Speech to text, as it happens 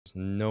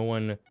There's no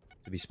one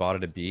to be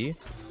spotted at B.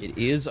 It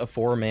is a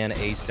 4-man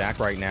A stack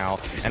right now,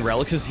 and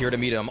Relyks is here to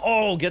meet him.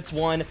 Oh, gets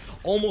one,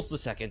 almost the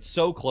second.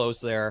 So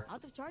close there.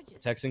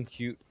 Texan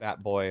cute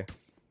fat boy.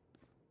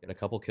 Get a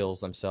couple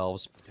kills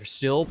themselves. There's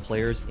still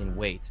players in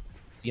wait.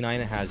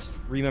 C9 has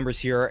 3 members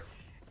here,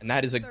 and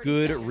that is a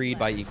good read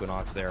by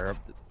Equinox there.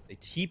 They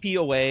TP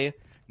away.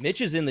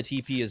 Mitch is in the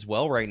TP as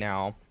well right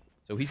now,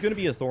 so he's going to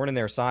be a thorn in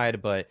their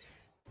side, but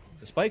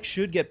the spike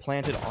should get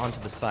planted onto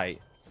the site.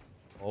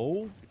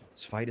 Oh,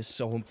 this fight is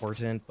so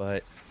important,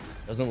 but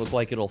doesn't look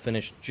like it'll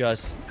finish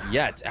just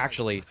yet,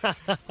 actually.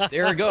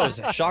 There it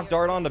goes. Shock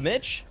dart onto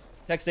Mitch.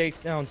 Tex takes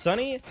down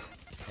Sunny,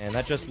 and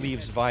that just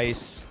leaves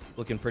Vice. It's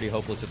looking pretty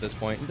hopeless at this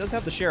point. He does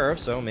have the Sheriff,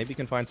 so maybe he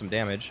can find some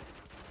damage.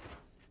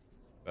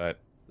 But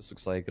this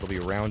looks like it'll be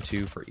round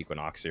 2 for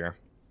Equinox here.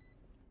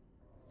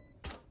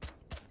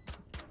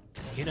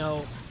 You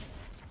know,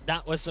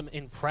 that was some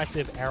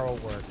impressive arrow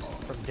work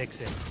from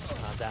Dixon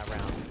that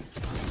round.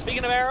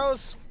 Speaking of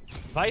arrows,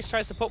 Vice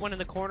tries to put one in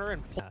the corner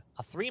and pull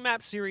a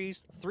 3-map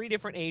series, 3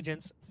 different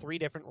agents, 3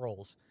 different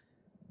roles.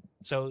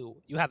 So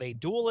you have a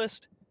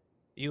duelist,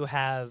 you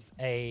have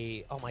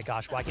a, oh my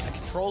gosh, a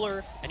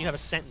controller, and you have a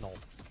sentinel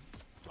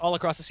all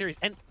across the series.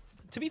 And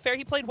to be fair,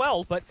 he played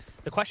well, but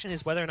the question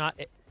is whether or not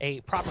a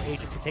proper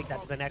agent can take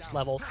that to the next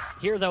level.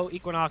 Here, though,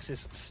 Equinox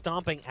is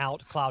stomping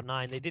out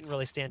Cloud9. They didn't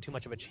really stand too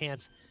much of a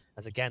chance,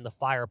 as again, the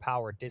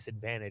firepower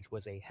disadvantage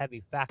was a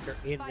heavy factor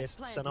in this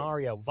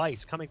scenario.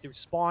 Vice coming through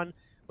spawn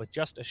with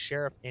just a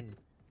Sheriff in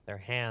their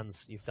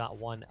hands. You've got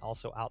one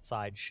also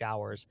outside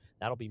showers.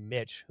 That'll be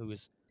Mitch, who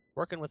is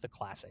working with the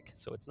classic.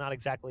 So it's not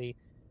exactly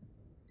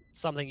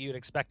something you'd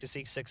expect to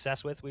see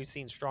success with. We've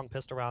seen strong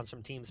pistol rounds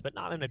from teams, but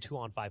not in a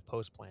 2-on-5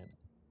 post plan.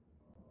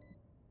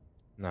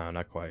 No,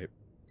 not quite.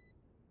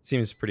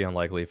 Seems pretty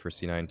unlikely for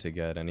C9 to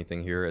get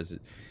anything here, as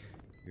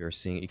you're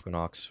seeing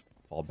Equinox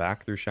fall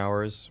back through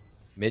showers.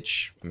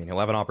 Mitch, I mean, he'll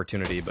have an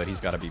opportunity, but he's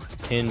got to be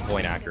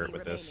pinpoint accurate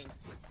with this.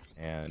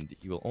 And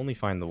you will only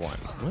find the one.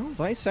 Well,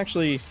 Vice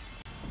actually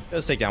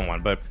does take down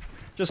one, but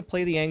just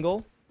play the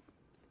angle.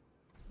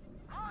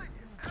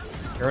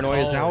 Paranoia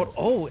is out.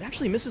 Oh, it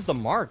actually misses the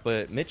mark,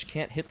 but Mitch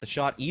can't hit the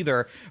shot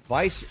either.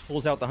 Vice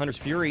pulls out the Hunter's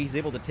Fury. He's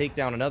able to take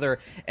down another.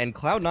 And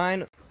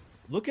Cloud9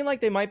 looking like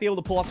they might be able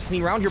to pull off a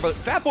clean round here, but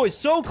Fat Boy's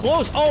so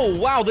close. Oh,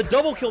 wow. The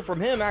double kill from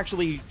him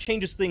actually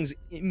changes things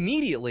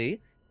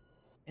immediately.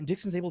 And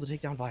Dixon's able to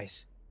take down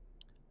Vice.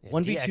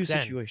 1v2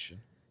 situation.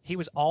 He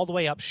was all the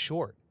way up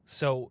short.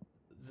 So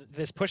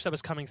this push that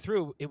was coming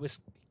through, it was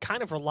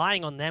kind of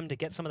relying on them to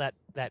get some of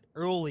that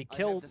early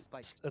kill,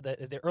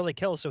 the early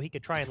kills, so he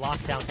could try and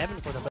lock down heaven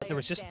for them. But there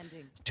was just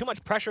too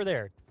much pressure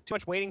there, too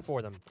much waiting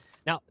for them.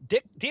 Now,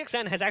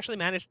 DXN has actually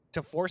managed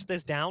to force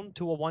this down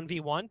to a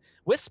 1v1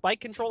 with spike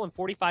control and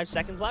 45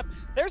 seconds left.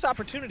 There's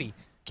opportunity.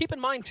 Keep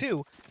in mind,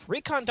 too,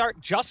 Recon Dart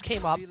just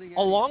came up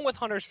along with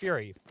Hunter's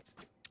Fury.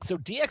 So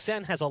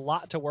DXN has a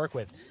lot to work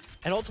with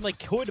and ultimately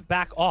could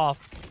back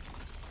off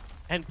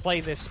and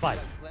play this spike.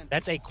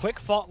 That's a quick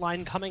fault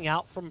line coming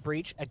out from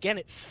Breach. Again,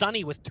 it's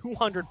Sunny with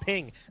 200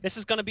 ping. This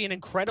is going to be an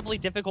incredibly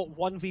difficult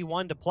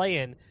 1v1 to play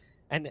in,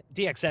 and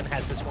DXN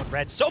has this one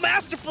read so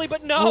masterfully,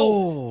 but no!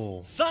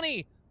 Oh.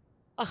 Sunny,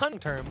 a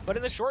hunt term, but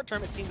in the short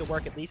term, it seemed to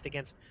work at least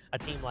against a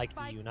team like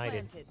the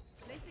United.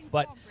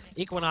 But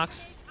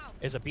Equinox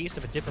is a beast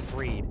of a different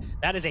breed.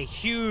 That is a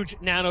huge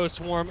nano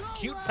swarm.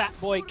 Cute Fat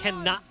Boy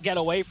cannot get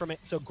away from it,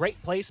 so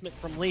great placement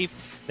from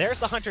Leaf. There's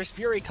the Hunter's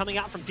Fury coming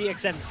out from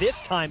DXN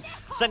this time,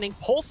 sending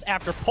pulse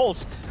after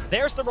pulse.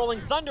 There's the Rolling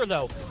Thunder,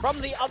 though,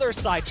 from the other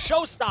side.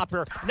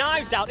 Showstopper,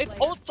 knives out. It's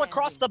ults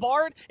across the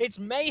board. It's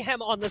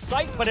mayhem on the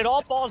site, but it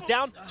all falls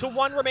down to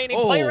one remaining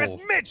player as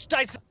Mitch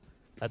dice.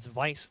 That's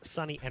Vice,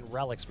 Sunny, and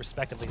Relyks,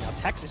 respectively. Now,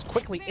 Tex is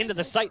quickly into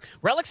the site.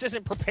 Relyks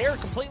isn't prepared,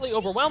 completely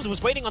overwhelmed,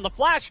 was waiting on the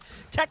flash.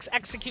 Tex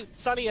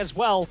executes Sunny as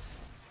well.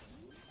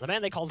 The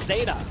man they call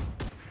Xeta,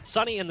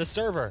 Sunny in the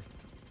server,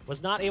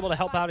 was not able to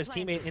help out his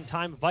teammate in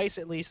time. Vice,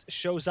 at least,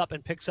 shows up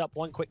and picks up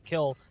one quick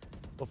kill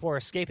before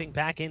escaping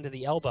back into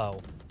the elbow.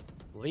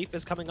 Leaf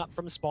is coming up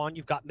from spawn.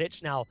 You've got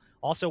Mitch now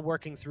also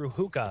working through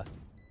hookah.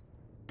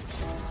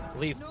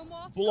 Leaf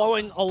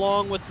blowing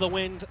along with the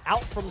wind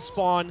out from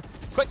spawn.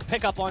 Quick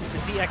pickup onto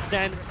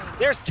DXN.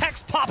 There's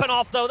Tex popping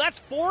off, though. That's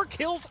 4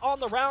 kills on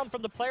the round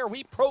from the player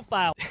we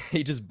profiled.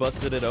 He just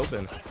busted it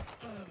open.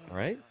 All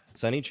right.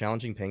 Sunny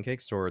challenging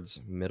Paincakes towards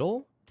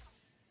middle.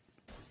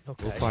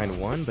 Okay. We'll find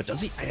one, but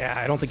does he? Yeah,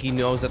 I don't think he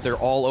knows that they're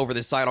all over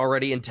this side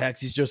already. And Tex,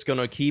 he's just going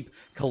to keep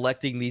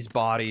collecting these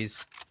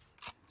bodies.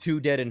 2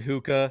 dead in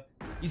hookah.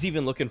 He's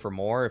even looking for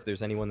more if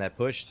there's anyone that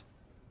pushed.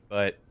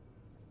 But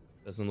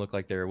doesn't look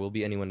like there will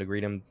be anyone to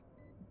greet him.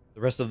 The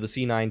rest of the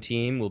C9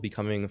 team will be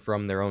coming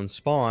from their own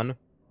spawn.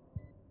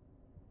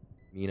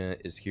 Mina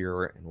is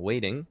here and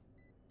waiting.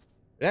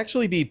 It'd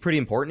actually be pretty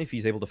important if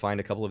he's able to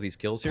find a couple of these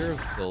kills here.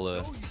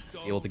 He'll be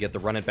able to get the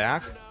run it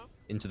back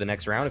into the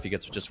next round if he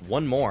gets just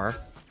one more.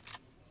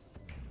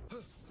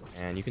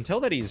 And you can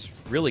tell that he's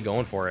really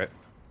going for it.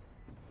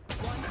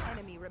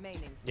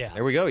 Yeah.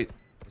 There we go.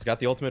 He's got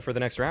the ultimate for the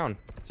next round.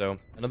 So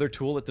another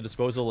tool at the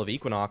disposal of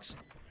Equinox.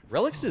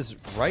 Relyks is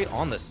right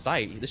on the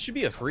site. This should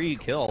be a free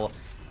kill.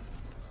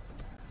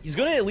 He's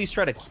going to at least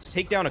try to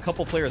take down a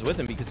couple players with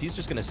him because he's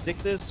just going to stick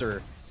this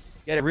or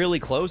get it really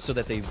close so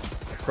that they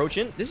approach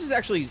in. This is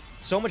actually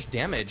so much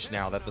damage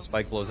now that the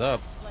spike blows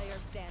up.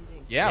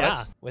 Yeah,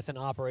 that's... With an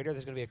operator,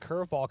 there's going to be a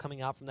curveball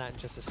coming out from that in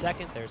just a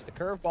second. There's the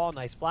curveball,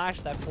 nice flash.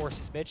 That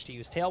forces Mitch to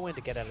use Tailwind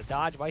to get out of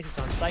dodge. Vice is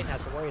on site and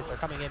has to worry as they're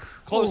coming in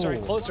closer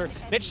and closer.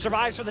 Mitch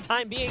survives for the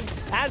time being,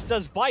 as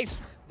does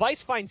Vice.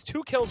 Vice finds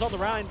 2 kills on the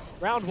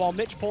round while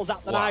Mitch pulls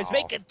out the knives.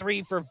 Make it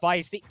 3 for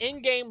Vice, the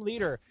in-game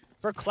leader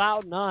for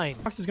Cloud9.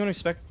 Fox is going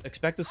to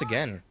expect this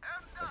again.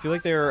 I feel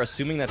like they're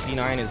assuming that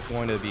C9 is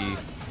going to be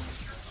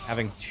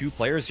having 2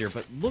 players here,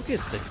 but look at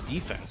the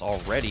defense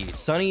already.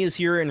 Sunny is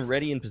here and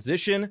ready in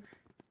position.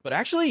 But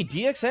actually,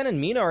 DXN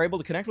and Mina are able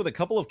to connect with a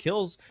couple of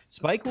kills.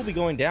 Spike will be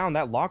going down.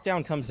 That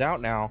lockdown comes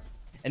out now.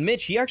 And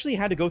Mitch, he actually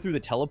had to go through the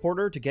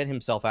teleporter to get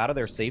himself out of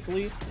there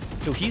safely.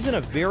 So he's in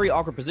a very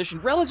awkward position.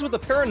 Relyks with the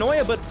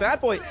paranoia, but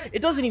Fatboy,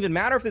 it doesn't even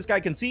matter if this guy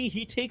can see.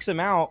 He takes him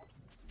out.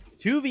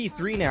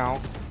 2v3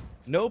 now.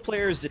 No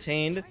players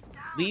detained.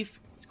 Leaf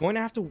is going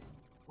to have to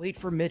wait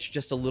for Mitch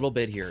just a little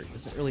bit here. He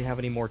doesn't really have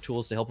any more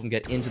tools to help him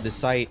get into the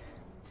site.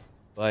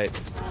 But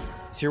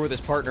he's here with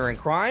his partner in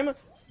crime.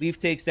 Leaf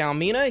takes down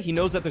Mina. He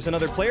knows that there's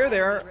another player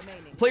there.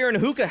 Player in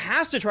Hookah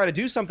has to try to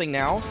do something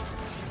now.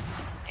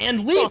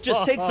 And Leaf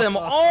just takes them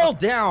all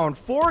down.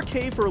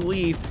 4K for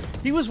Leaf.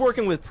 He was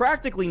working with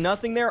practically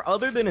nothing there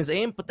other than his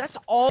aim, but that's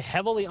all.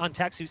 Heavily on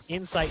Tex, who's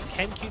insight.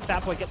 Can Cute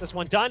Fatboy get this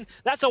one done?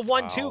 That's a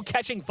 1-2,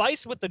 catching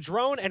Vice with the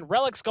drone, and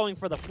Relyks going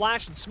for the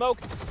flash and smoke.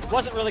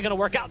 Wasn't really going to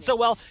work out so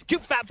well.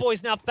 Cute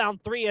Fatboy's now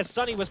found 3 as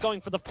Sunny was going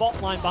for the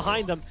fault line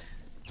behind them.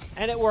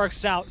 And it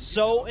works out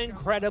so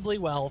incredibly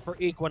well for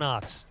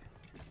Equinox.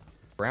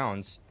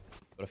 Rounds,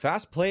 but a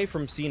fast play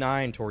from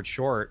C9 towards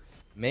short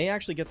may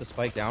actually get the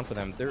spike down for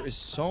them. There is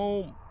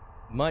so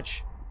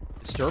much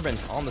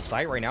disturbance on the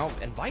site right now,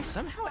 and Vice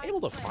somehow able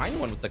to find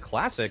one with the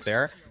classic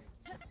there.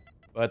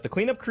 But the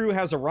cleanup crew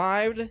has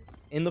arrived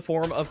in the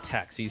form of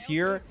Tex. He's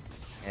here,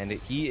 and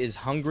he is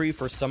hungry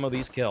for some of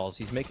these kills.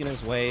 He's making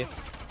his way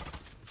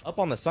up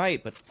on the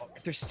site, but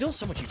there's still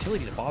so much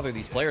utility to bother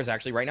these players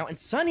actually right now. And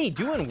Sunny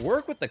doing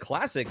work with the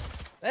classic.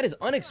 That is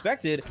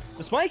unexpected.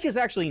 The spike is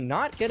actually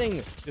not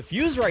getting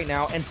diffused right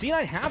now, and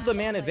C9 have the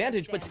man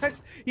advantage, but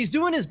Tex, he's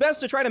doing his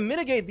best to try to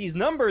mitigate these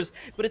numbers,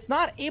 but it's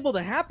not able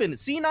to happen.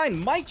 C9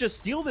 might just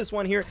steal this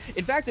one here.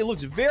 In fact, it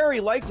looks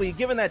very likely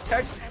given that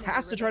Tex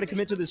has to try to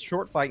commit to this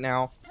short fight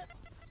now.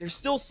 There's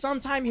still some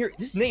time here.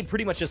 This nade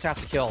pretty much just has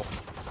to kill.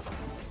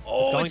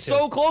 Oh, it's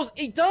so close.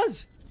 He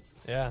does.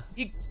 Yeah.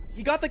 He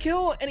got the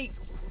kill, and he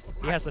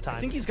has the time. I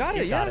think he's got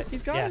it. He's got it.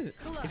 He's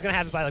going to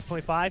have it by like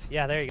 0.5.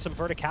 Yeah, there you go. Some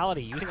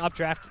verticality, using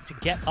updraft to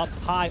get up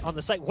high on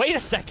the site. Wait a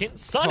second.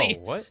 Sunny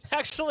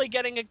actually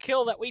getting a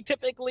kill that we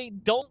typically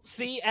don't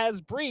see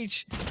as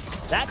breach.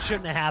 That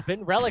shouldn't have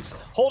happened. Relyks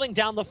holding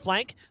down the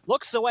flank,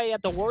 looks away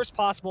at the worst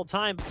possible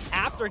time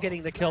after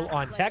getting the kill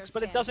on Tex,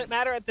 but it doesn't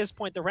matter at this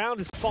point. The round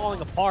is falling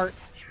apart,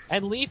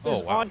 and Leaf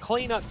is on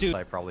cleanup, dude.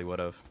 I probably would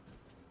have.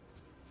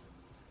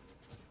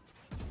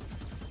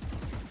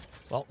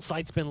 Well,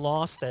 site's been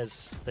lost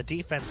as the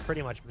defense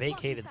pretty much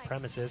vacated the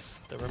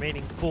premises. The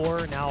remaining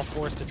 4 now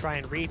forced to try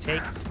and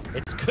retake.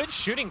 It's good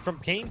shooting from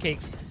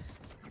Paincakes,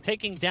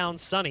 taking down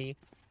Sunny.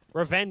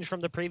 Revenge from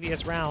the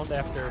previous round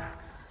after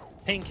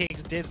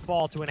Paincakes did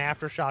fall to an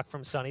aftershock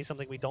from Sunny,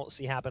 something we don't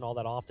see happen all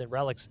that often.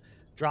 Relyks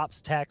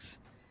drops Tex.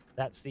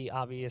 That's the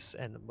obvious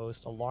and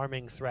most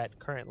alarming threat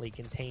currently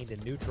contained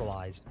and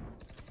neutralized.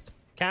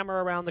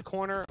 Camera around the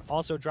corner,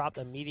 also dropped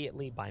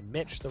immediately by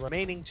Mitch. The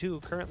remaining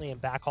 2 currently in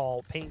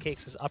backhaul.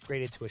 Paincakes is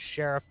upgraded to a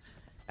sheriff,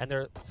 and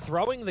they're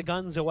throwing the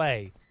guns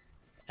away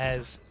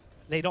as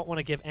they don't want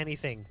to give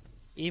anything,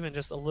 even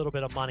just a little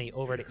bit of money,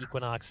 over to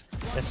Equinox.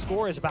 The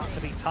score is about to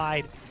be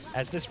tied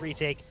as this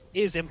retake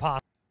is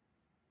impossible.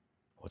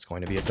 It's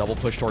going to be a double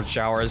push towards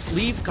Showers.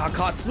 Leaf got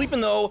caught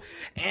sleeping though,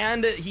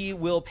 and he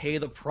will pay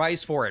the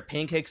price for it.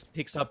 Paincakes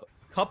picks up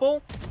a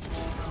couple.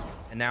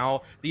 And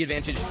now the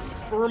advantage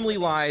firmly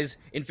lies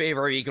in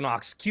favor of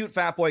Equinox. Cute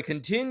Fatboy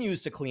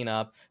continues to clean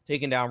up,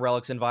 taking down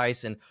Relyks and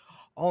Vice. And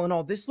all in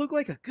all, this looked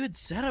like a good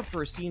setup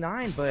for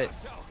C9, but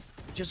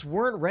just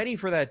weren't ready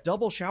for that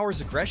double Showers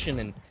aggression.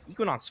 And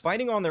Equinox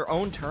fighting on their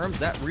own terms,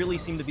 that really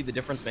seemed to be the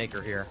difference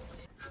maker here.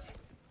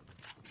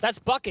 That's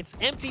buckets,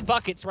 empty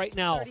buckets right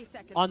now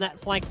on that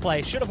flank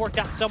play. Should have worked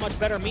out so much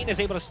better. Mina's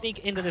able to sneak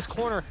into this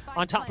corner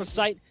on top of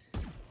site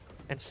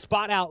and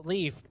spot out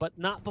Leaf, but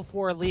not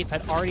before Leaf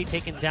had already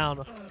taken down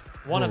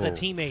one of the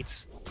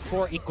teammates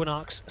for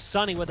Equinox.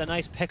 Sunny with a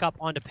nice pickup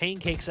onto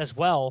Paincakes as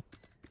well.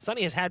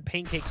 Sunny has had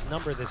Paincakes'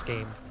 number this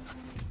game.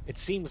 It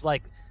seems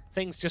like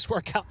things just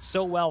work out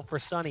so well for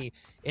Sunny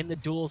in the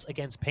duels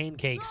against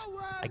Paincakes.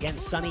 Again,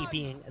 Sunny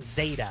being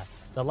xeta.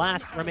 The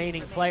last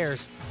remaining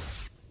players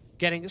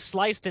getting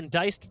sliced and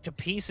diced to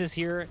pieces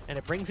here, and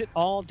it brings it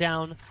all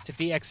down to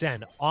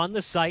DXN on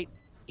the site.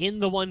 in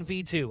the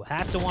 1v2.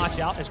 Has to watch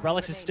out as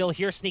Relyks is still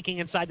here sneaking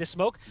inside the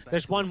smoke.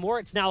 There's one more.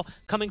 It's now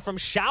coming from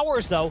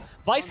Showers, though.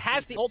 Vice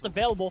has the ult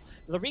available.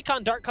 The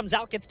recon dart comes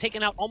out, gets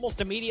taken out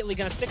almost immediately.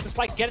 Going to stick the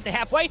spike, get it to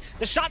halfway.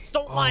 The shots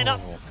don't line up.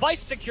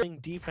 Vice securing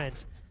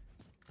defense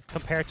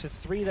compared to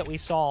 3 that we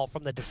saw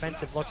from the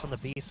defensive looks on the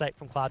B site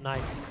from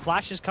Cloud9.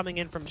 Flashes coming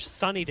in from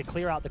Sunny to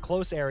clear out the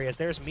close areas.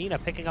 There's Mina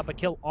picking up a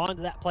kill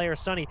onto that player,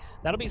 Sunny.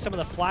 That'll be some of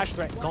the flash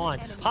threat gone.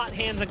 Hot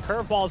hands and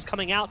curveballs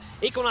coming out.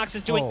 Equinox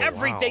is doing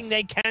everything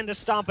they can to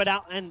stomp it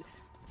out, and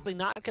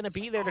not going to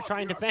be there to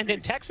try and defend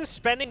it. Texas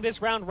spending this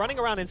round running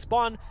around in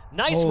spawn.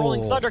 Nice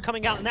rolling thunder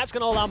coming out, and that's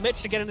going to allow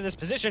Mitch to get into this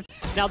position.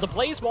 Now the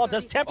blaze wall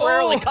does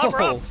temporarily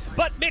cover up,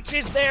 but Mitch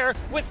is there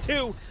with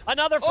 2.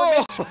 Another for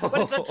Mitch,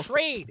 but it's a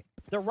trade.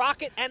 The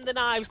rocket and the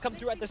knives come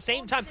through at the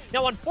same time.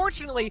 Now,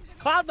 unfortunately,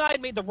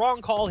 Cloud9 made the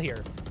wrong call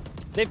here.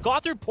 They've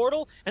gone through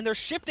Portal, and they're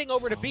shifting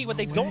over to B. What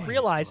they don't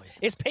realize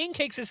is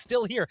Paincakes is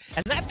still here,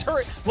 and that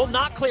turret will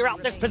not clear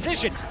out this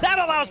position. That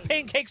allows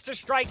Paincakes to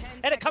strike,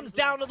 and it comes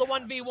down to the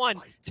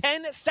 1v1.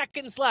 10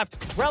 seconds left.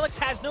 Relyks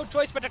has no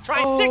choice but to try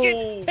and stick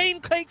it.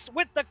 Paincakes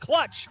with the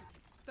clutch.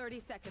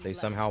 30 seconds They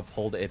somehow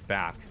pulled it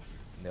back.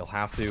 They'll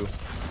have to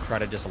try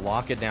to just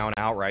lock it down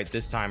outright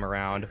this time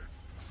around.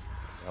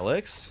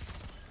 Relyks.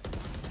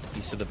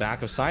 He's to the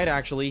back of side,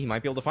 actually. He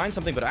might be able to find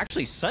something, but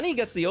actually, Sunny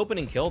gets the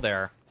opening kill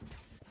there.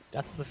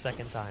 That's the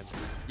second time.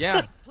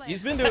 Yeah,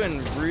 he's been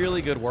doing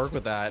really good work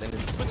with that, and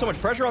it's put so much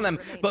pressure on them,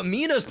 but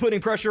Mina's putting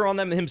pressure on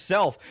them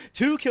himself.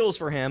 2 kills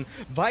for him.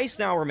 Vice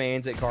now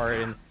remains at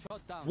Garden.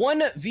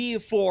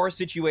 1v4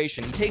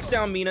 situation. He takes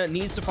down Mina,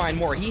 needs to find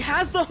more. He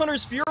has the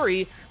Hunter's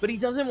Fury, but he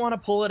doesn't want to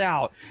pull it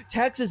out.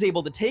 Tex is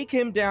able to take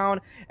him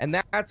down, and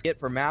that's it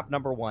for map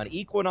number 1.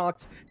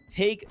 Equinox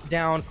take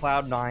down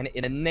Cloud9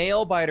 in a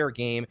nail-biter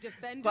game.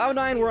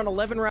 Cloud9 were on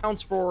 11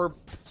 rounds for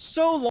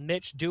so long.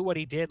 Mitch do what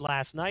he did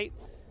last night.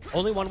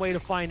 Only one way to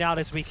find out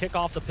as we kick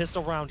off the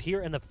pistol round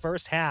here in the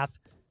first half.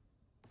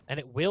 And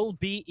it will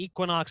be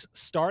Equinox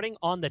starting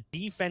on the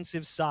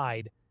defensive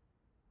side,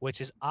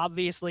 which is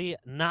obviously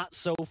not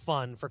so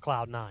fun for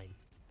Cloud9.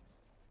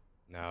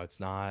 No, it's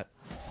not.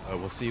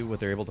 We'll see what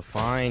they're able to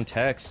find.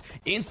 Tex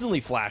instantly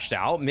flashed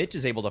out. Mitch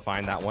is able to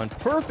find that one.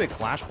 Perfect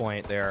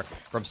flashpoint there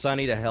from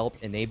Sunny to help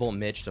enable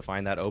Mitch to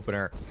find that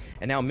opener.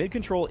 And now mid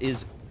control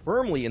is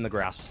firmly in the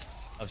grasp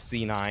of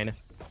C9.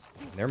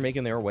 They're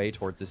making their way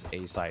towards this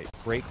A site.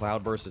 Great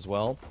cloudburst as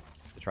well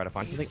to try to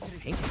find something. Oh,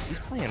 Paincakes, he's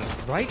playing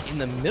right in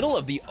the middle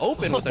of the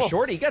open with the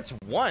short. He gets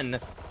 1.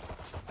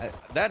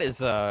 That is,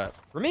 for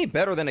me,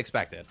 better than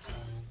expected.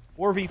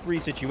 4v3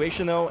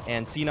 situation, though,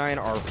 and C9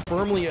 are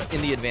firmly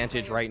in the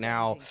advantage right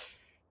now.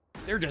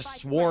 They're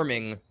just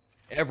swarming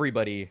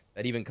everybody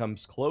that even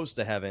comes close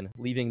to heaven,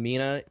 leaving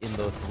Mina in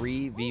the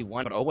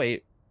 3v1. But, oh,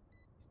 wait.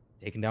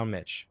 Taking down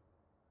Mitch.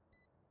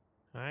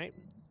 All right.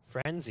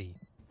 Frenzy.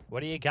 What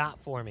do you got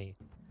for me?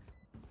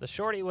 The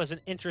Shorty was an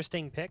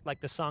interesting pick.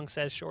 Like the song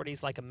says,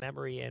 Shorty's like a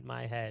memory in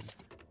my head.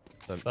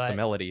 It's a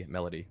melody.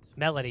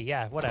 Melody,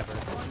 yeah, whatever.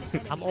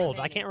 I'm old.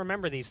 I can't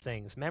remember these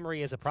things.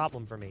 Memory is a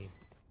problem for me.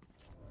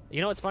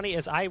 You know what's funny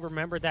is I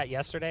remembered that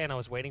yesterday and I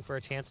was waiting for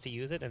a chance to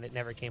use it and it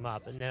never came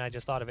up. And then I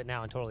just thought of it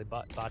now and totally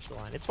botched the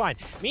line. It's fine.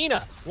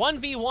 Mina,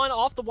 1v1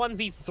 off the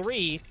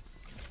 1v3.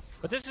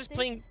 But this is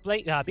being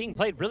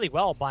played really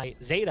well by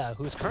xeta,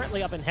 who's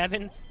currently up in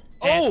heaven.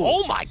 And,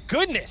 oh my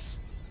goodness!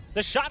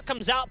 The shot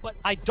comes out, but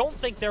I don't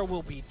think there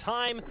will be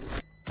time.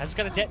 That's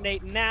going to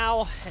detonate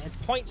now. And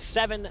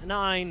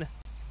 0.79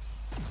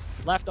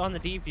 left on the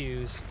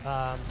defuse.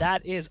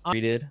 That is...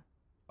 Treated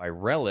by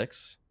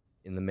Relyks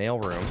in the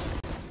mailroom.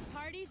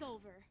 Party's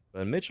over.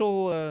 But Mitch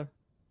will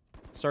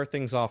start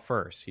things off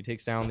first. He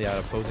takes down the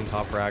opposing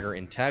top fragger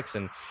in Tex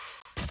and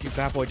keep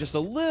Fat Boy just a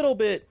little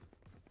bit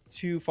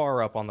too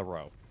far up on the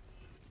row.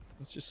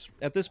 It's just,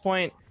 at this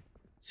point,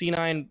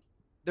 C9...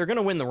 they're going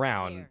to win the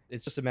round.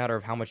 It's just a matter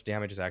of how much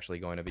damage is actually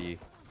going to be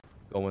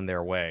going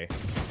their way.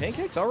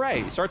 Paincakes, all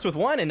right. He starts with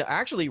 1, and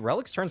actually,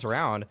 Relyks turns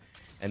around,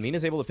 and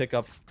Mina's able to pick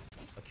up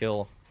a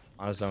kill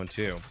on his own,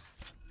 too.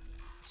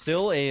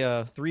 Still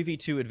a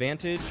 3v2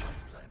 advantage.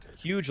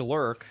 Huge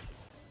lurk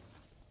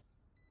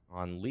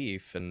on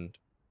Leaf, and...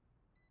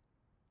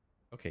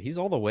 okay, he's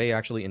all the way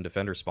actually in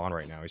defender spawn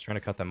right now. He's trying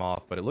to cut them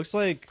off, but it looks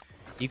like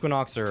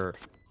Equinox are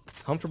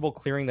comfortable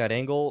clearing that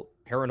angle.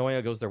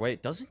 Paranoia goes their way.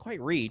 It doesn't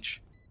quite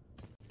reach.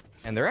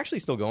 And they're actually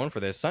still going for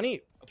this.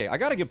 Sunny, okay, I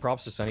gotta give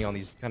props to Sunny on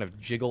these kind of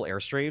jiggle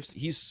airstrafes.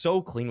 He's so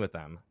clean with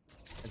them.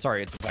 And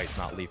sorry, it's Vice,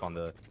 not Leaf on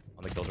the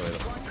Killjoy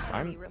this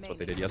time. That's what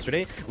they did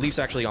yesterday. Leaf's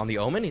actually on the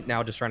Omen,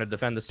 now just trying to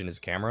defend this in his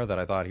camera that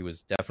I thought he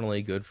was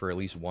definitely good for at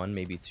least 1,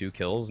 maybe 2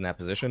 kills in that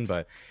position,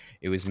 but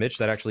it was Mitch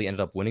that actually ended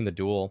up winning the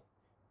duel.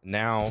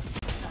 Now,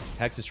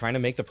 Hex is trying to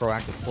make the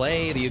proactive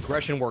play. The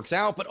aggression works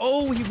out, but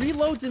oh, he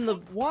reloads in the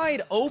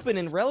wide open,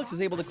 and Relyks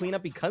is able to clean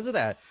up because of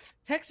that.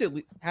 Tex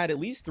had at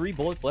least 3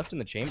 bullets left in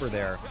the chamber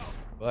there,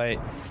 but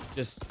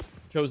just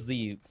chose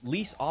the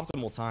least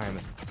optimal time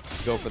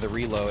to go for the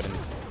reload. And,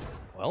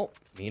 well,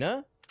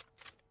 Mina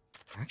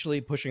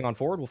actually pushing on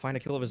forward will find a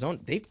kill of his own.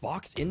 They've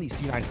boxed in these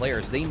C9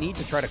 players. They need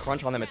to try to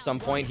crunch on them at some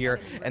point here,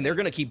 and they're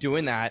going to keep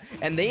doing that.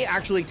 And they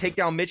actually take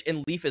down Mitch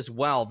and Leaf as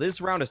well.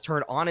 This round is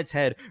turned on its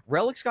head.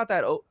 Relyks got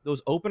that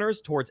those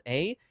openers towards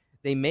A.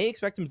 They may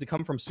expect him to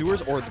come from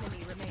sewers or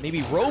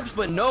maybe ropes,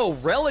 but no,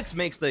 Relyks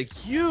makes the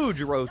huge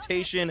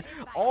rotation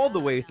all the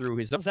way through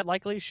his own. That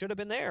likely should have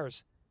been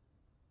theirs,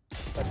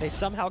 but they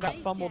somehow got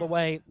fumbled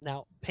away.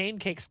 Now,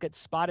 Paincakes gets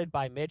spotted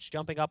by Mitch,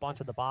 jumping up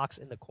onto the box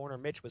in the corner.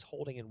 Mitch was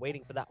holding and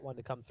waiting for that one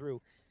to come through.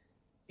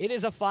 It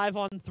is a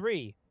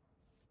 5-on-3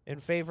 in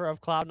favor of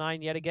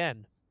Cloud9 yet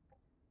again.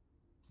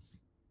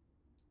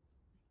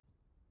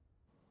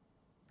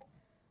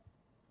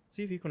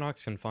 See if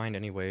Equinox can find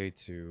any way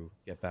to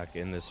get back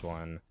in this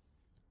one.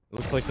 It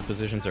looks like the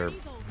positions are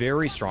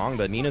very strong,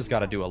 but Mina's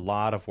got to do a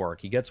lot of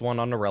work. He gets one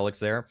on the Relyks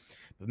there,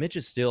 but Mitch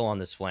is still on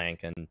this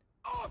flank, and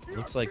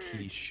looks like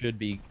he should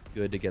be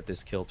good to get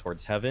this kill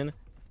towards heaven.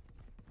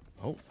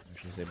 Oh,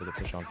 he's able to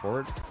push on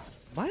forward.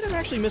 Might have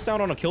actually missed out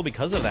on a kill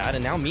because of that,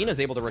 and now Mina's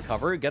able to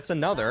recover, gets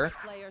another.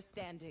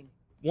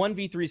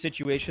 1v3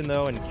 situation,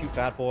 though, and cute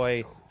fat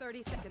boy.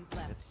 30 seconds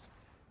left. It's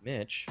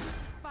Mitch.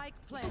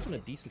 He's in a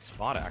decent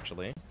spot,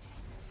 actually.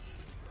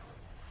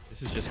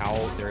 This is just how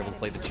they're able to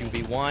play the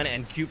 2v1,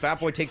 and cute fat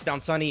boy takes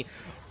down Sunny.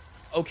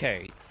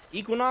 Okay,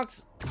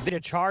 Equinox. Bit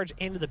of charge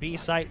into the B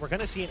site. We're going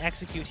to see an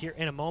execute here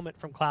in a moment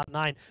from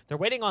Cloud9. They're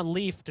waiting on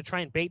Leaf to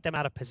try and bait them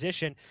out of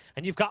position,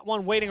 and you've got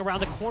one waiting around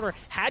the corner.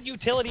 Had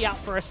utility out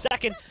for a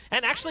second,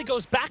 and actually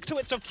goes back to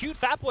it, so cute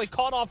fat boy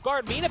caught off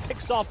guard. Mina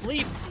picks off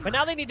Leaf, but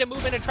now they need to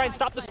move in and try and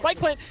stop the spike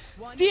plant.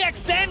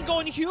 DXN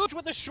going huge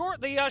with the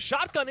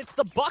shotgun. It's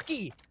the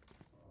Bucky.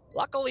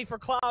 Luckily for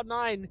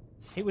Cloud9,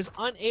 he was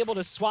unable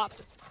to swap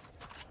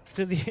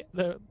to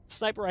the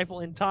sniper rifle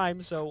in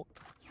time, so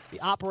the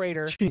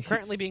operator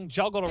currently being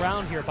juggled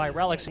around here by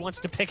Relyks, who wants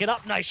to pick it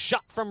up. Nice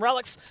shot from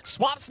Relyks.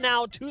 Swaps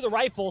now to the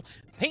rifle.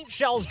 Paint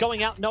shells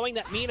going out, knowing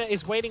that Mina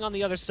is waiting on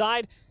the other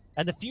side.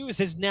 And the fuse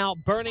is now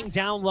burning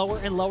down lower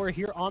and lower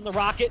here on the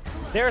rocket.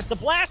 There's the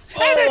blast.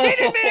 And a hit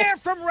in midair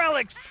from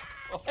Relyks.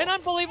 An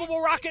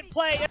unbelievable rocket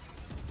play. I'm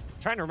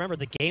trying to remember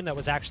the game that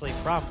was actually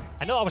from.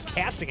 I know I was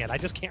casting it. I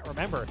just can't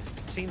remember.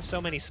 I've seen so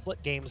many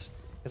Split games,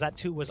 because that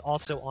too was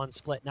also on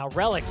Split. Now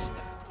Relyks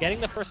getting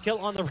the first kill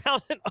on the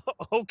round.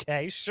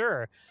 Okay,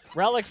 sure.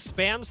 Relyks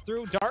spams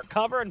through dark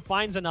cover and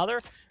finds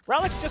another.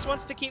 Relyks just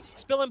wants to keep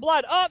spilling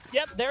blood. Oh,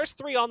 yep, there's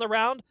 3 on the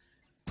round.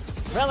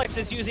 Relyks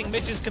is using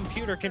Mitch's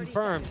computer,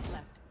 confirmed.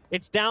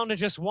 It's down to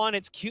just 1.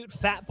 It's cute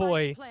fat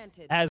boy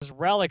as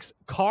Relyks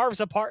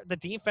carves apart the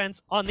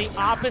defense on the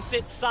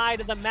opposite side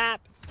of the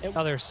map.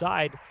 Other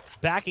side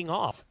backing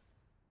off.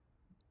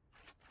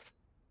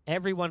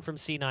 Everyone from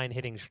C9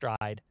 hitting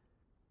stride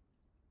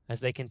as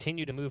they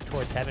continue to move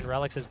towards heaven.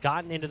 Relyks has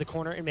gotten into the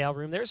corner in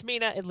mailroom. There's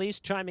Mina at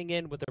least chiming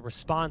in with a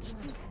response,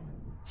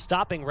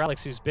 stopping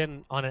Relyks, who's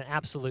been on an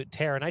absolute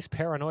tear. A nice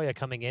paranoia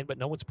coming in, but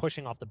no one's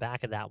pushing off the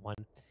back of that one.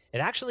 It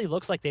actually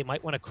looks like they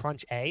might want to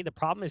crunch A. The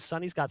problem is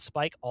Sunny's got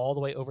spike all the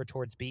way over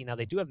towards B. Now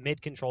they do have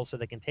mid control, so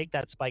they can take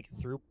that spike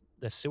through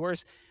the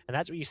sewers, and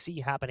that's what you see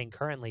happening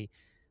currently.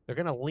 They're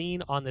going to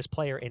lean on this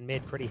player in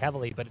mid pretty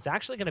heavily, but it's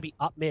actually going to be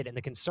up mid, and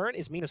the concern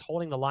is Mina's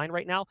holding the line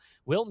right now.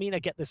 Will Mina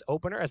get this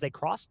opener as they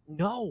cross?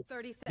 No.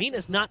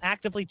 Mina's not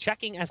actively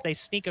checking as they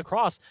sneak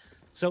across.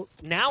 So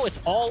now it's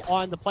all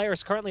on the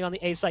players currently on the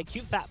A site.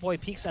 Cute fat boy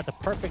peeks at the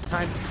perfect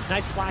time.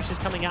 Nice flashes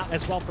coming out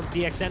as well from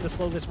DXN to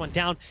slow this one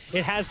down.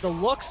 It has the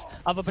looks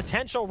of a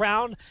potential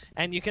round,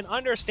 and you can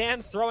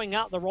understand throwing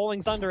out the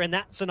Rolling Thunder in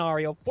that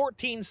scenario.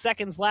 14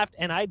 seconds left,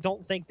 and I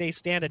don't think they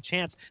stand a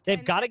chance.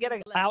 They've got to get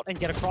out and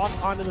get across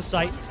onto the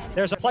site.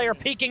 There's a player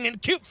peeking,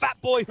 and cute fat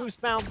boy who's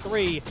found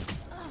 3.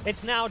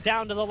 It's now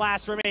down to the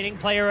last remaining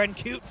player, and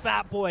cute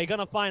fat boy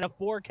gonna find a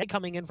 4K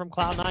coming in from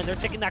Cloud9. They're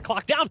ticking that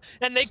clock down,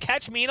 and they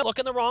catch Mina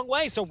looking the wrong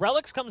way. So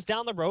Relyks comes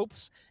down the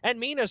ropes, and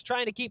Mina's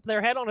trying to keep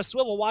their head on a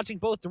swivel, watching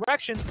both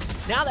directions.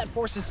 Now that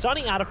forces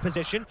Sunny out of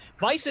position.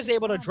 Vice is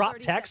able to drop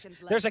Tex.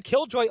 There's a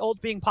Killjoy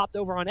ult being popped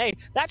over on A.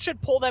 That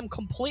should pull them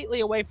completely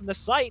away from the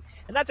site,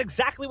 and that's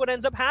exactly what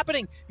ends up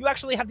happening. You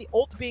actually have the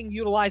ult being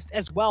utilized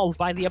as well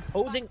by the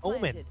opposing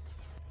Omen.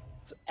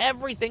 So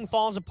everything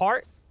falls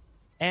apart,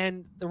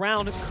 and the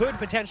round could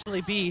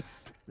potentially be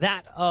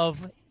that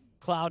of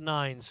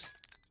Cloud9's.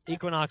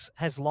 Equinox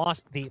has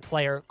lost the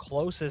player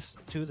closest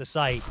to the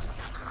site.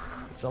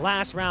 It's the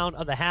last round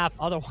of the half,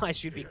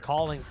 otherwise you'd be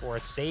calling for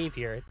a save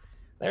here.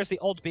 There's the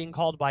ult being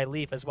called by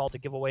Leaf as well to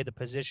give away the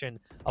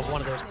position of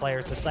one of those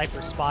players. The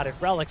Cypher spotted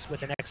Relyks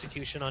with an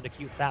execution onto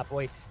cute fat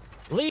boy.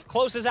 Leaf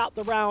closes out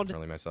the round.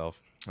 Really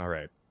myself. All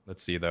right,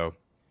 let's see though.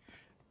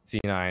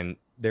 C9,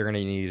 they're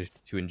gonna need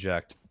to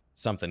inject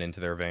something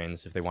into their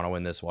veins if they want to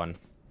win this one.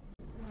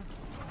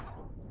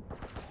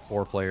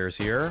 4 players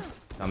here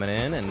coming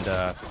in, and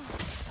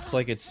looks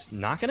like it's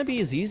not going to be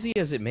as easy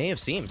as it may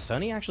have seemed.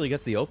 Sunny actually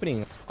gets the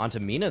opening onto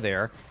Mina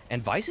there,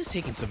 and Vice is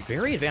taking some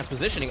very advanced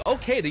positioning.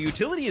 Okay, the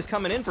utility is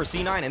coming in for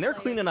C9, and they're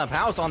cleaning up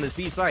house on this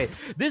B site.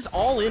 This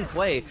all-in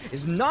play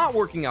is not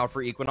working out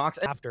for Equinox.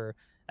 After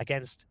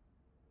against,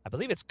 I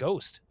believe it's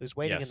Ghost, who's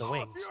waiting in the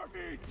wings.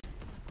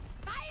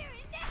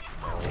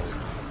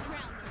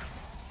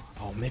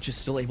 Oh, Mitch is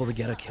still able to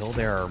get a kill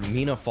there.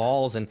 Mina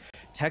falls, and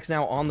Tech's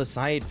now on the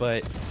site,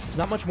 but there's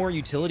not much more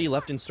utility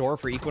left in store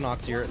for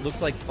Equinox here. It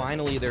looks like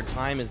finally their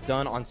time is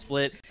done on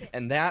split,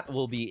 and that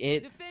will be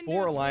it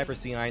for Alive for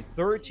C9.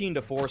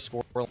 13-4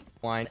 score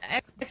line.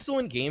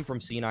 Excellent game from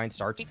C9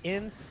 start.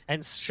 In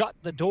and shut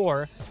the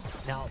door.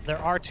 Now, there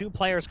are two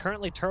players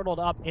currently turtled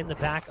up in the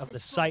back of the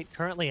site,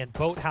 currently in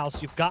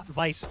Boathouse. You've got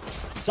Vice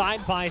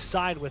side by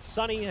side with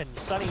Sunny, and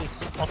Sunny,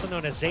 also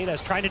known as xeta,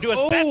 is trying to do as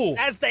best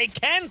as they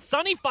can.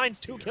 Sunny finds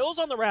 2 kills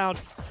on the round.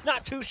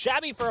 Not too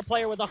shabby for a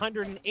player with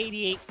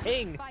 188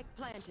 ping.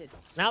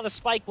 Now the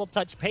spike will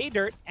touch pay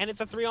dirt, and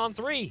it's a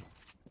 3-on-3.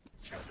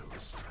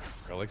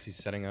 Relyks, he's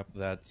setting up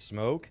that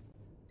smoke.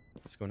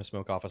 He's going to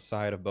smoke off a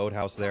side of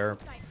Boathouse there.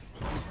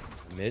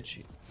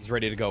 Mitch, he's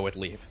ready to go with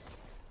Leave.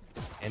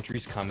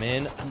 Entries come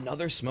in.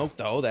 Another smoke,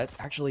 though, that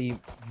actually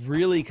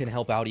really can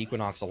help out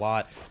Equinox a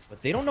lot.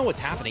 But they don't know what's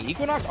happening.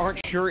 Equinox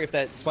aren't sure if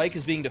that spike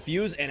is being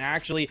defused, and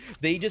actually,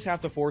 they just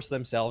have to force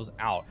themselves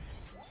out.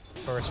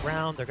 First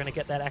round, they're going to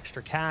get that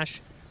extra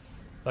cash.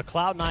 But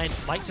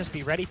Cloud9 might just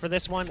be ready for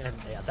this one, and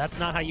yeah, that's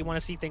not how you want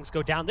to see things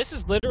go down. This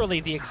is literally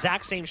the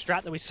exact same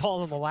strat that we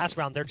saw in the last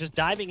round. They're just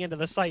diving into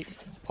the site,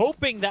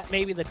 hoping that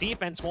maybe the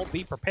defense won't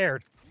be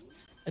prepared.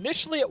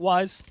 Initially it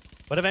was,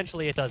 but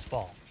eventually it does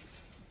fall.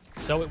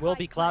 So it will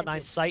be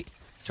Cloud9's site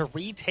to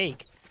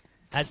retake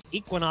as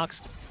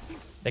Equinox,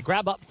 they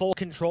grab up full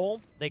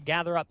control, they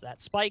gather up that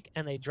spike,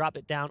 and they drop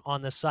it down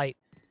on the site.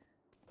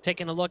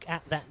 Taking a look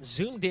at that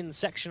zoomed-in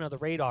section of the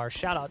radar,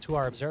 shout out to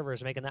our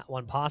observers making that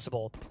one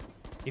possible.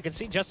 You can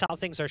see just how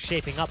things are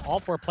shaping up. All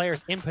 4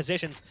 players in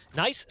positions.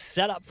 Nice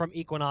setup from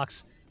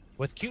Equinox.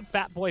 With cute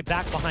fat boy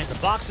back behind the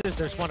boxes,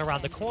 there's one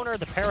around the corner.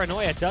 The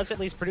paranoia does at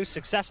least produce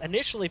success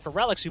initially for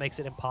Relyks, who makes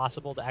it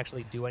impossible to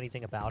actually do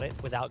anything about it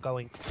without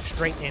going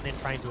straight in and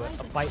trying to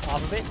fight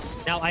off of it.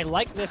 Now, I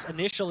like this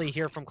initially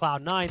here from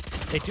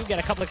Cloud9. They do get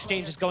a couple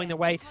exchanges going their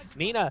way.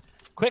 Mina,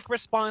 quick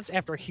response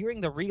after hearing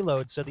the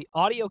reload. So the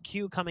audio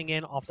cue coming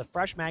in off the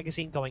fresh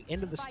magazine going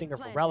into the stinger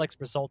for Relyks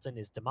results in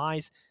his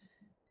demise.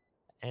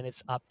 And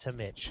it's up to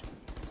Mitch.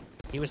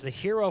 He was the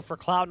hero for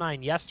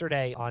Cloud9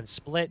 yesterday on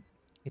split.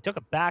 He took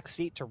a back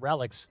seat to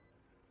Relyks,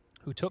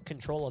 who took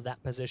control of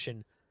that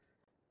position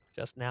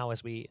just now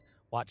as we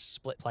watch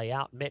split play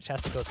out. Mitch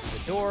has to go through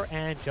the door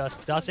and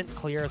just doesn't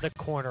clear the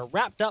corner.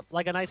 Wrapped up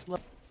like a nice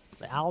little...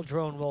 The Owl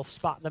drone will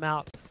spot them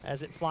out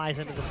as it flies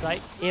into the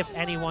site. If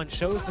anyone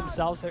shows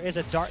themselves, there is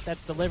a dart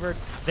that's delivered.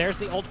 There's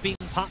the ult being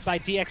popped by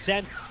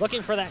DXN,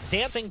 looking for that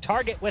dancing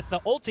target with the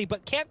ulti,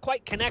 but can't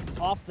quite connect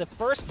off the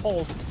first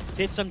pulse.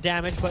 Did some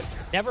damage, but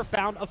never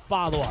found a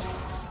follow-up.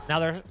 Now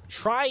they're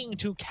trying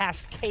to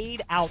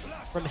cascade out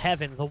from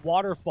heaven, the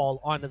waterfall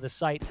onto the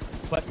site,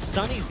 but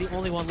Sunny's the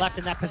only one left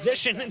in that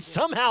position, and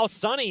somehow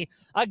Sunny,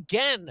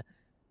 again,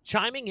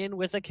 chiming in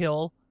with a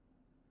kill.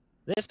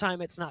 This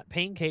time it's not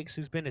Paincakes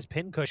who's been his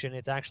pincushion,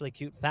 it's actually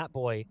cute fat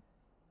boy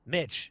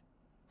Mitch.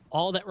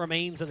 All that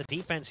remains of the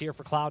defense here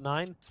for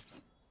Cloud9,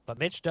 but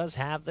Mitch does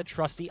have the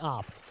trusty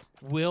op.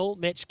 Will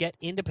Mitch get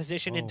into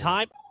position in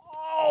time?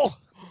 Oh!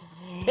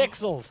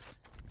 Pixels!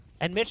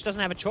 And Mitch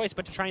doesn't have a choice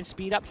but to try and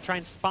speed up, to try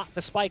and spot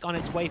the spike on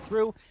its way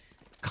through.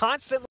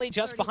 Constantly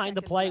just behind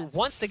the play,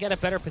 wants to get a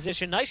better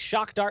position. Nice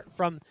shock dart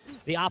from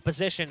the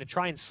opposition to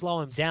try and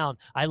slow him down.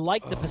 I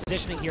like the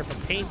positioning here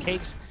from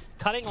Paincakes,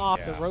 cutting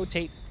off the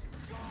rotate.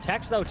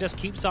 Tex, though, just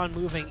keeps on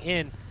moving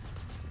in.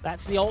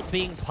 That's the ult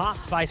being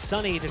popped by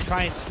Sunny to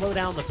try and slow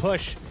down the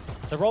push.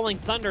 The Rolling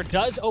Thunder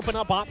does open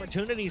up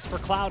opportunities for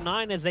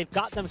Cloud9 as they've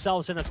got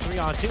themselves in a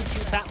 3-on-2.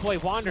 Cute Fat Boy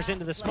wanders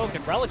into the smoke,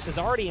 and Relyks is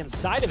already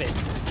inside of it.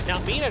 Now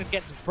Mina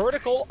gets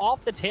vertical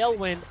off the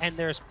tailwind, and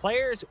there's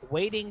players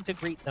waiting to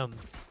greet them.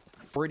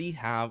 Already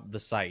have the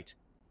site.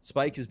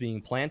 Spike is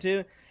being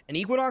planted, and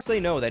Equinox, they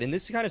know that in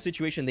this kind of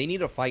situation, they need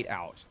to fight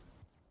out.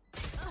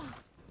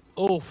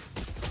 Oof.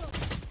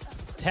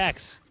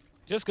 Tex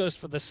just goes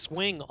for the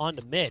swing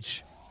onto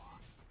Mitch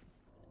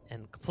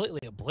and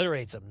completely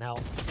obliterates him. Now,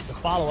 the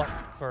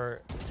follow-up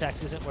for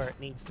Tex isn't where it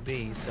needs to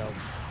be, so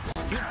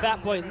cute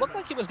Fat Boy looked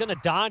like he was going to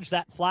dodge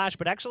that flash,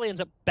 but actually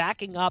ends up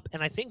backing up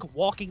and I think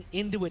walking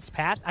into its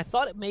path. I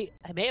thought it may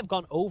have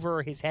gone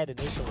over his head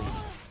initially.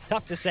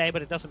 Tough to say,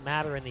 but it doesn't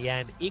matter in the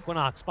end.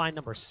 Equinox find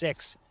number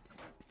 6.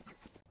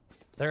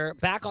 They're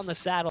back on the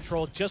saddle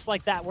troll just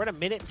like that. We're at 1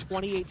 minute and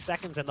 28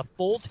 seconds, and the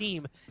full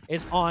team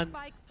is on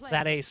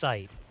that A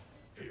site.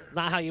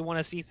 Not how you want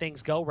to see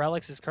things go.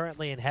 Relyks is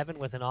currently in heaven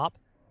with an op.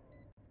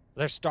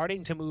 They're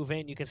starting to move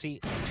in. You can see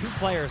 2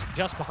 players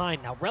just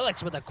behind. Now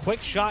Relyks with a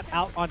quick shot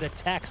out onto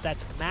Tex.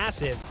 That's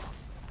massive.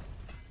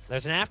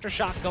 There's an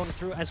aftershock going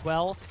through as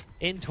well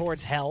in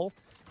towards Hell.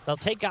 They'll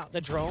take out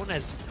the drone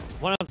as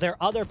one of their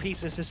other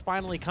pieces is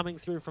finally coming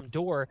through from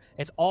door.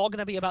 It's all going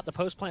to be about the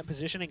post-plant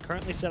positioning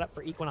currently set up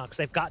for Equinox.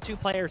 They've got 2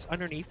 players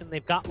underneath, and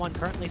they've got one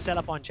currently set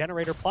up on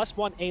generator, plus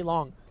 1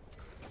 A-long.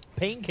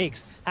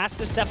 Paincakes has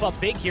to step up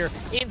big here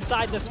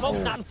inside the smoke,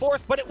 not in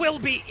fourth, but it will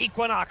be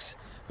Equinox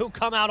who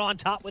come out on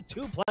top with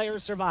 2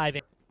 players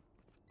surviving.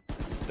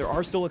 There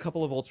are still a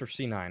couple of ults for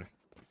C9.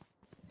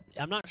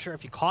 I'm not sure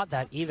if you caught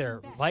that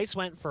either. Vice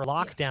went for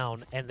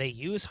lockdown, and they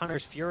used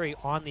Hunter's Fury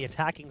on the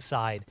attacking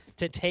side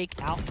to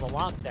take out the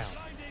lockdown.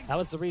 That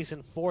was the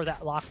reason for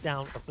that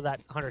lockdown, or for that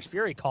Hunter's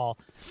Fury call.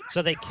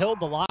 So they killed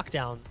the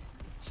lockdown.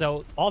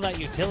 So all that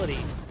utility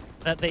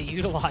that they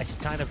utilized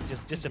kind of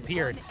just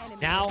disappeared.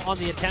 Now on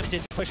the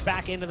attempted push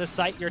back into the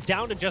site, you're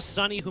down to just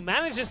Sunny, who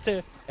manages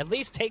to at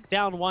least take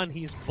down one.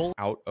 He's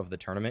out of the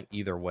tournament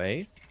either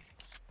way.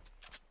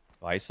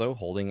 Vice, though,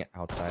 holding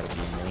outside of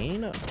the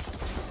main.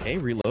 Okay,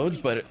 reloads,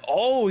 but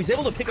oh, he's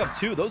able to pick up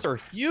 2. Those are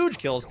huge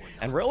kills,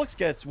 and Relyks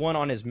gets one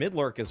on his mid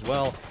lurk as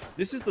well.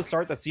 This is the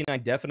start that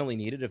C9 definitely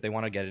needed if they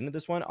want to get into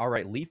this one. All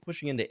right, Leaf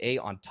pushing into A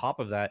on top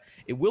of that.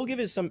 It will give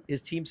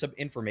his team some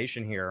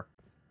information here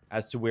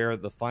as to where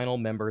the final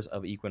members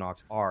of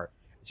Equinox are.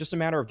 It's just a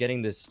matter of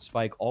getting this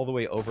spike all the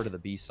way over to the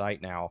B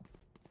site now.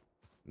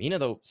 Mina,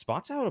 though,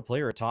 spots out a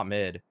player at top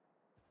mid.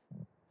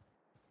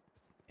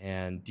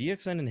 And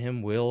DXN and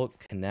him will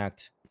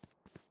connect.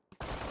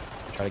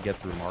 Try to get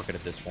through market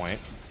at this point.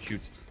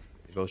 Shoots.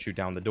 They both shoot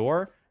down the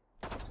door.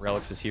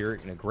 Relyks is here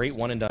in a great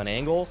one-and-done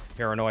angle.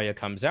 Paranoia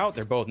comes out.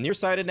 They're both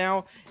nearsighted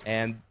now.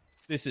 And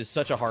this is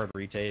such a hard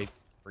retake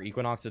for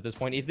Equinox at this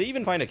point. If they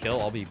even find a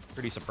kill, I'll be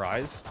pretty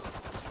surprised.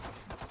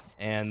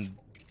 And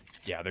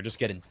yeah, they're just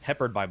getting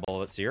peppered by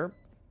bullets here.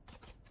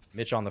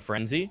 Mitch on the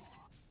frenzy.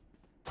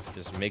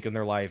 Just making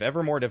their life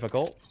ever more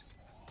difficult.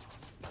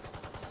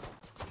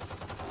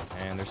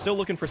 And they're still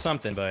looking for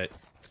something, but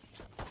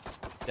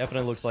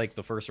definitely looks like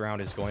the first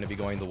round is going to be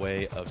going the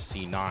way of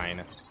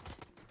C9.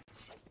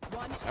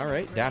 All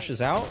right,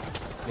 dashes out.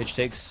 Mitch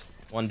takes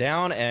one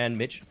down, and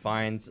Mitch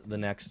finds the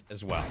next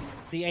as well.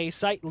 The A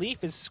site.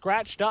 Leaf is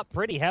scratched up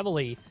pretty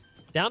heavily,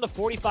 down to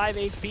 45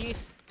 HP.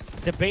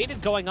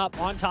 Debated going up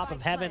on top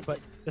of Heaven, but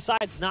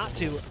decides not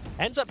to.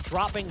 Ends up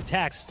dropping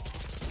Tex,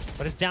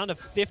 but is down to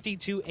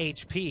 52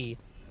 HP.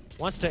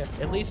 Wants to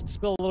at least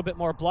spill a little bit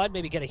more blood,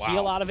 maybe get a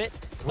heal out of it.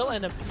 Will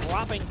end up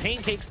dropping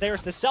Paincakes.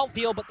 There's the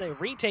self-heal, but the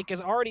retake is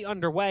already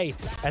underway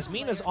as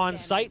Mina's on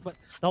site, but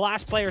the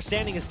last player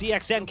standing is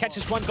DXN.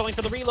 Catches one going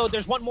for the reload.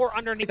 There's one more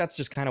underneath. That's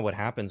just kind of what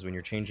happens when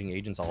you're changing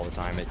agents all the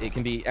time. It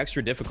can be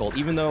extra difficult,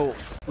 even though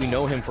we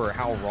know him for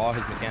how raw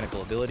his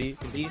mechanical ability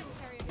can be.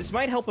 This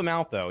might help him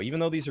out, though. Even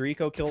though these are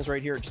eco kills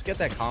right here, just get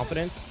that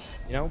confidence,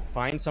 you know,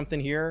 find something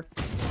here,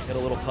 get a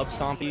little pub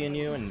stompy in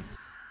you, and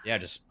yeah,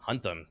 just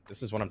hunt them.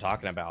 This is what I'm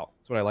talking about.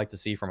 That's what I like to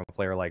see from a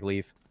player like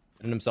Leaf.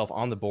 Putting himself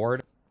on the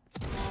board.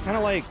 Kind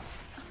of like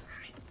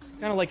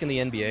in the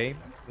NBA,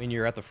 when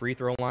you're at the free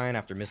throw line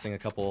after missing a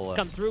couple...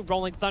 Come through,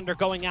 Rolling Thunder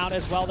going out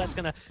as well. That's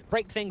going to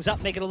break things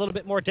up, make it a little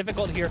bit more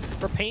difficult here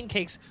for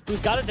Paincakes, who's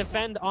got to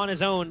defend on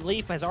his own.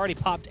 Leaf has already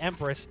popped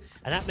Empress,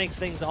 and that makes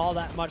things all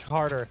that much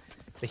harder.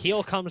 The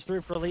heal comes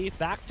through for Leaf,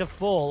 back to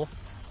full.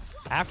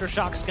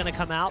 Aftershock's going to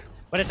come out,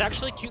 but it's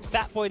actually Cute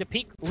Fat Boy to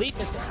peek. Leaf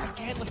is there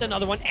again with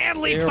another one, and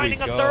Leaf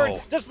finding a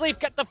third. Does Leaf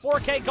get the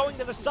 4K going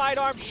to the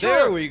sidearm? Sure.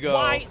 There we go.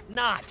 Why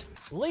not?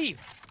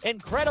 Leaf,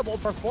 incredible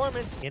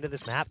performance into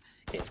this map.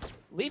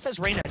 Leaf as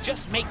Reyna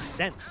just makes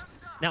sense.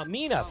 Now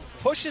Mina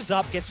pushes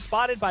up, gets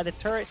spotted by the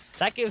turret.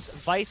 That gives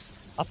Vice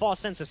a false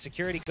sense of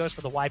security. Goes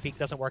for the Y peek,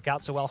 doesn't work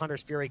out so well.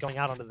 Hunter's Fury going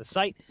out onto the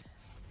site.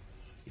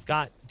 You've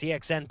got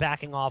DXN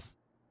backing off.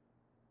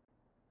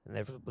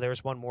 And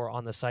there's one more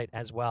on the site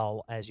as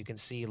well. As you can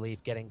see,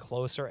 Leaf getting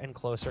closer and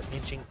closer,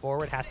 inching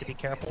forward. Has to be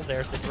careful.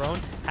 There's the drone.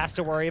 Has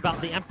to worry about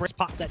the Empress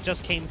pop that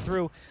just came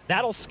through.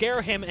 That'll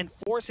scare him and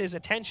force his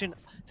attention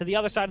to the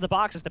other side of the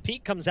box as the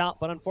peek comes out.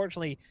 But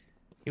unfortunately,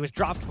 he was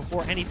dropped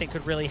before anything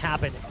could really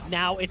happen.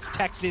 Now it's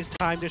Tex's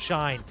time to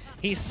shine.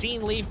 He's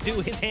seen Leaf do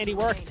his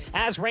handiwork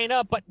as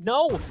Reyna, but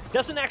no,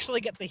 doesn't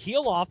actually get the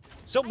heal off,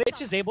 so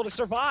Mitch is able to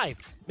survive.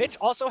 Mitch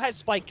also has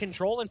spike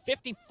control and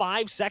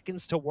 55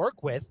 seconds to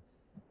work with.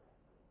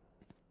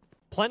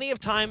 Plenty of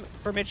time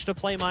for Mitch to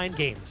play mind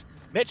games.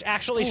 Mitch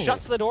actually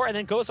shuts the door and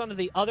then goes onto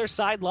the other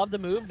side. Love the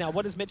move. Now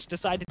what does Mitch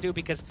decide to do?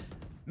 Because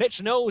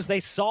Mitch knows they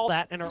saw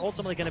that and are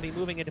ultimately going to be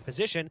moving into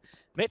position.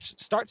 Mitch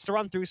starts to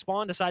run through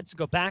spawn, decides to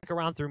go back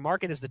around through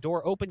market. Is the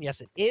door open? Yes,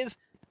 it is.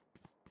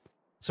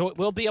 So it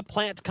will be a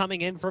plant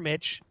coming in for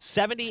Mitch.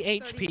 70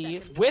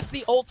 HP with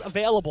the ult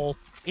available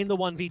in the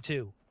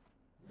 1v2.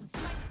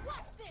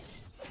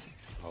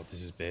 Oh,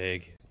 this is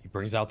big. He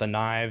brings out the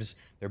knives.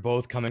 They're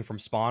both coming from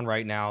spawn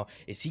right now.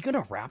 Is he going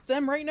to wrap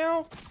them right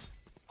now?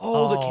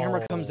 Oh, the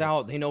camera comes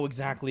out. They know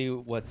exactly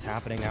what's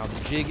happening now.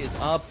 The jig is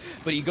up,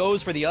 but he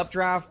goes for the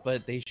updraft,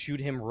 but they shoot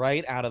him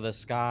right out of the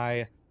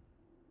sky.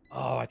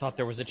 Oh, I thought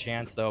there was a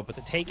chance, though, but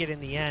to take it in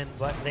the end,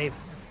 but they've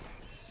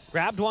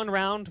grabbed one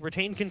round,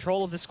 retained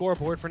control of the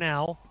scoreboard for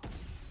now.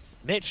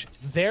 Mitch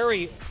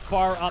very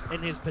far up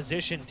in his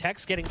position.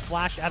 Tex getting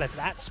flashed out of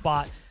that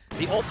spot.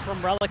 The ult from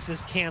Relyks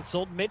is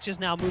canceled. Mitch is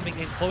now moving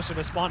in closer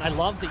to spawn. I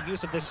love the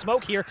use of this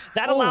smoke here.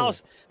 That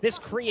allows this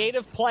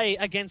creative play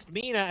against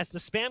Mina as the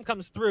spam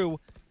comes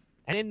through.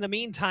 And in the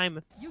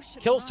meantime,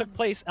 kills took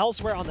place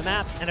elsewhere on the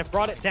map and have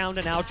brought it down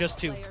to now just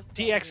two.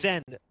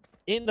 DXN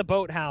in the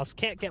boathouse.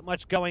 Can't get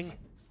much going.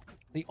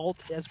 The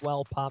ult as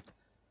well popped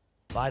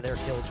by their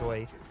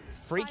Killjoy.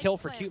 Free kill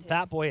for Cute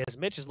Fat Boy as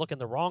Mitch is looking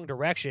the wrong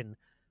direction.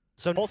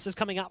 So Pulse is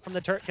coming out from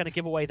the turret, going to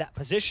give away that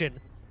position.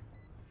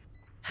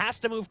 Has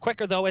to move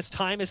quicker, though, as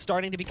time is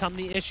starting to become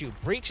the issue.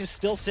 Breach is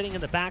still sitting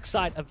in the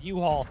backside of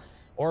U-Haul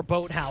or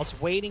Boathouse,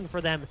 waiting for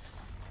them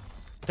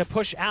to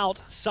push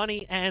out.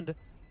 Sunny and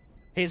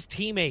his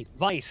teammate,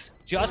 Vice,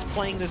 just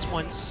playing this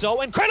one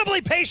so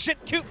incredibly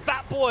patient. Cute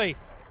fat boy.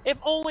 If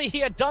only he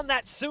had done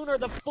that sooner.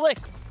 The flick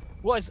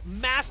was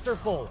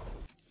masterful.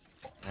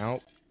 Now,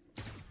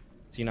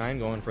 C9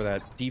 going for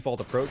that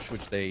default approach,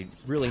 which they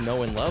really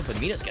know and love, but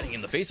Mina's getting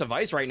in the face of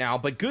Vice right now,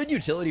 but good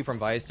utility from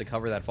Vice to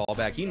cover that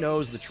fallback. He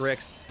knows the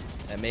tricks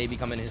that may be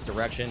coming in his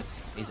direction.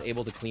 He's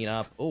able to clean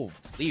up. Oh,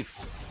 Leaf.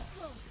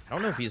 I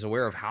don't know if he's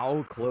aware of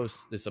how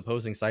close this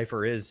opposing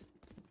Cypher is.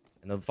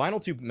 And the final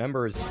two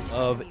members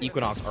of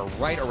Equinox are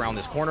right around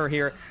this corner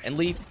here, and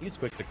Leaf, he's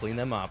quick to clean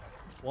them up.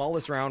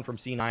 Flawless round from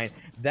C9.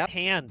 That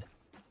hand,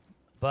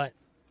 but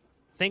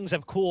things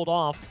have cooled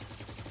off,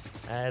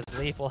 as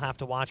Leaf will have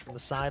to watch from the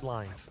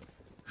sidelines.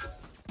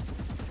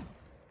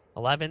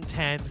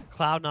 11-10,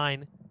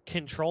 Cloud9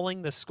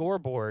 controlling the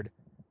scoreboard,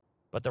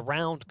 but the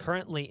round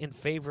currently in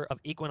favor of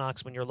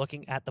Equinox when you're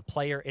looking at the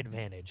player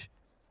advantage.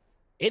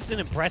 It's an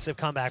impressive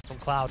comeback from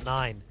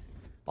Cloud9,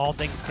 all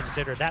things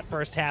considered. That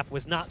first half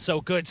was not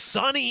so good.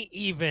 Sunny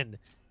even,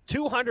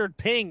 200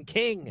 ping,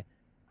 King,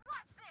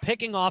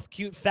 picking off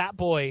cute fat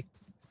boy.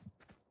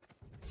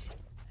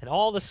 And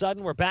all of a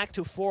sudden, we're back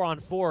to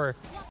 4-on-4.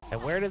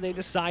 And where do they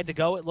decide to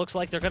go? It looks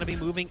like they're going to be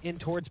moving in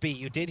towards B.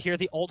 You did hear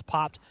the ult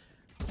popped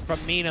from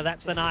Mina.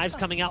 That's the knives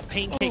coming out.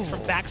 Paincakes from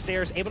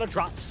backstairs, able to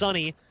drop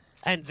Sunny.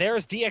 And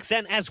there's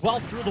DXN as well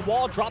through the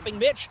wall, dropping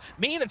Mitch.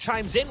 Mina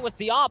chimes in with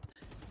the op.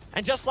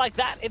 And just like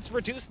that, it's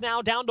reduced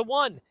now down to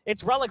 1.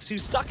 It's Relyks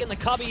who's stuck in the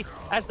cubby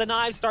as the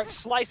knives start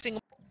slicing.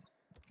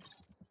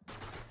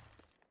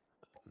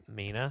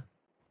 Mina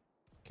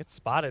gets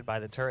spotted by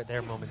the turret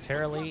there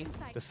momentarily,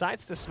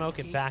 decides to smoke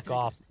it back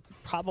off.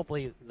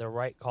 Probably the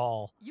right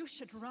call. You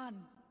should run.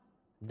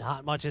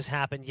 Not much has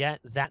happened yet.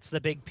 That's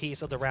the big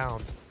piece of the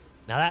round.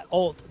 Now that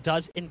ult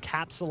does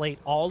encapsulate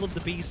all of the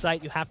B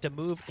site. You have to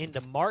move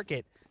into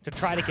market to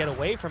try to get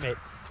away from it.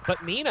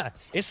 But Mina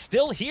is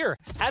still here,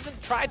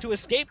 hasn't tried to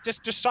escape,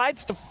 just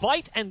decides to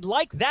fight, and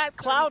like that,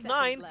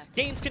 Cloud9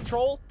 gains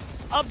control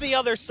of the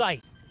other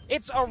site.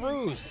 It's a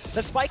ruse.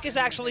 The spike is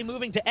actually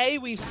moving to A.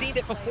 We've seen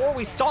it before.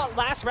 We saw it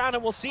last round,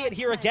 and we'll see it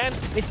here again.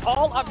 It's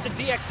all up to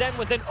DXN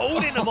with an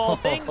Odin of all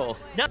things.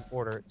 Now, in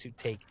order to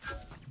take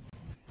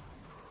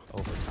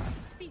overtime.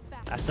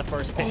 That's the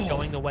first pick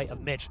going the way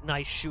of Mitch.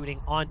 Nice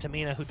shooting onto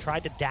Mina, who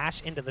tried to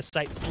dash into the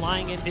site.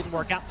 Flying in didn't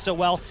work out so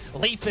well.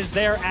 Leaf is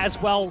there as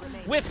well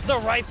with the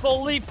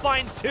rifle. Leaf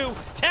finds 2.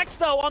 Tex,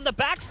 though, on the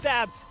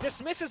backstab,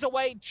 dismisses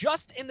away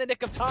just in the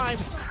nick of time.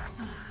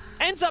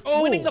 Ends up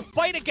winning the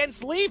fight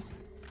against Leaf.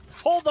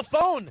 Hold the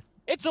phone.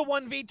 It's a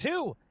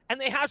 1v2, and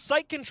they have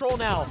site control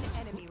now.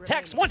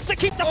 Tex wants to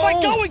keep the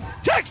fight going.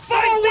 Tex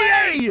finds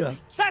the ace.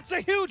 That's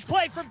a huge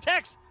play from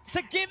Tex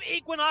to give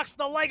Equinox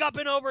the leg up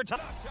in overtime.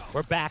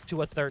 We're back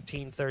to a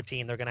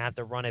 13-13. They're going to have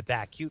to run it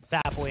back. Cute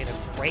fat boy in a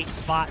great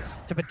spot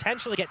to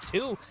potentially get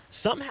 2.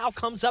 Somehow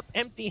comes up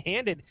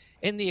empty-handed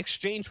in the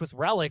exchange with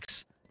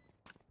Relyks.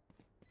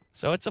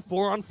 So it's a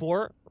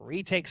 4-on-4.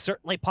 Retake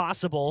certainly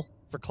possible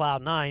for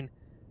Cloud9.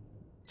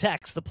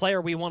 Tex, the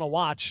player we want to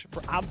watch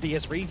for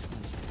obvious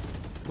reasons.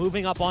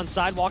 Moving up on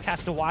sidewalk,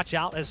 has to watch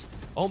out as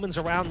Omen's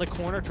around the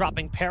corner,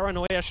 dropping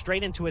Paranoia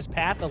straight into his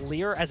path. A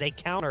Leer as a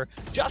counter,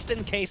 just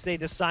in case they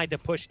decide to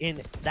push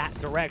in that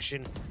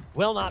direction.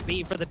 Will not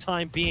be for the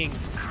time being.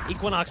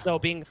 Equinox, though,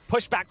 being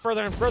pushed back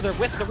further and further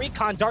with the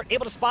recon dart,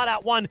 able to spot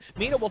out 1.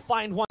 Mina will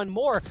find 1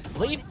 more.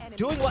 Leaf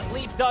doing what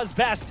Leaf does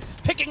best,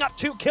 picking up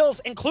 2 kills,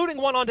 including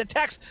 1 onto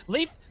Tex.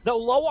 Leaf, though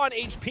low on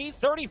HP,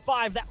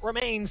 35 that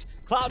remains.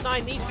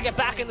 Cloud9 needs to get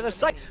back into the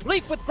site.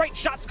 Leaf with great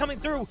shots coming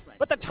through,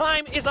 but the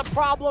time is a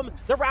problem.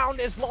 The round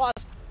is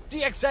lost.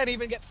 DXN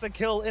even gets the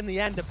kill in the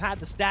end to pad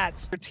the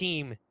stats. Their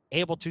team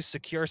able to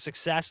secure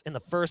success in the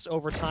first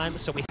overtime,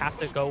 so we have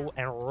to go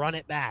and run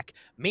it back.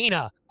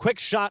 Mina, quick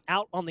shot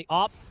out on the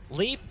op.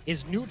 Leaf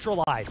is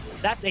neutralized.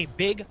 That's a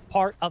big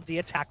part of the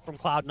attack from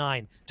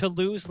Cloud9. To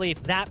lose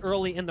Leaf that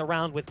early in the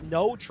round with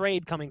no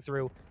trade coming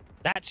through,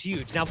 that's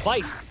huge. Now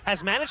Vice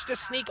has managed to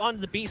sneak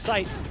onto the B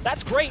site.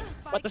 That's great,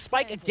 but the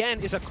spike again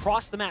is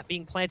across the map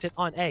being planted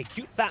on A.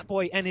 Cute Fat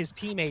Boy and his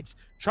teammates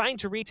trying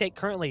to retake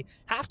currently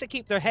have to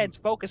keep their heads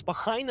focused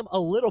behind them a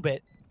little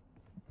bit,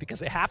 because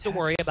they have to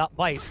worry about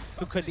Vice,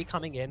 who could be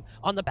coming in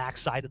on the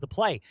backside of the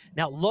play.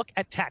 Now look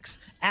at Tex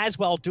as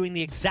well, doing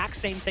the exact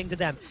same thing to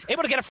them.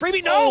 Able to get a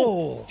freebie,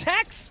 no!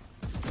 Tex!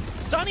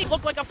 Sunny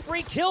looked like a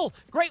free kill.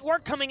 Great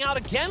work coming out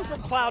again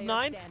from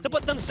Cloud9 to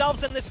put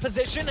themselves in this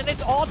position, and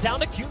it's all down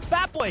to Cute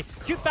Fat Boy.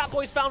 Cute Fat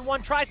Boy's found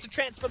 1, tries to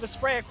transfer the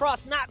spray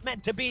across, not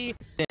meant to be.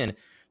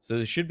 So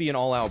there should be an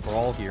all-out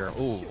brawl here.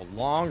 Ooh,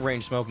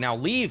 long-range smoke. Now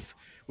Leaf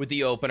with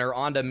the opener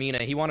onto Mina.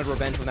 He wanted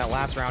revenge from that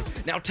last round.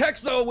 Now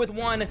Tex, though, with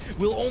 1,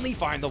 will only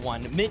find the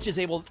 1. Mitch is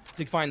able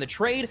to find the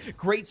trade.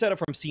 Great setup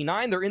from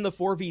C9. They're in the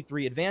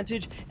 4v3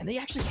 advantage, and they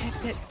actually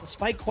can't get the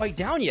spike quite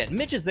down yet.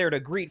 Mitch is there to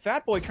greet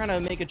Fat Boy, trying to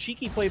make a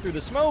cheeky play through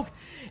the smoke,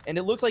 and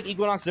it looks like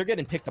Equinox, they're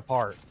getting picked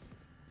apart.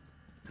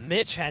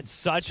 Mitch had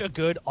such a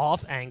good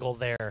off angle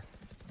there.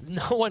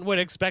 No one would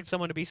expect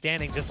someone to be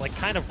standing just like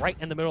kind of right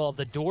in the middle of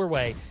the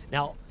doorway.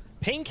 Now,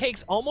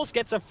 Paincakes almost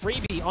gets a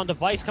freebie on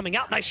device coming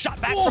out. Nice shot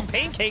back from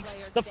Paincakes.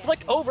 The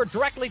flick over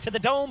directly to the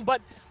dome,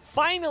 but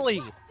finally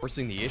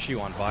forcing the issue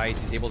on Vice.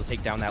 He's able to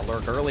take down that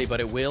lurk early, but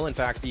it will in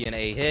fact be an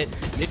A hit.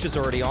 Mitch is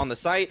already on the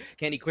site.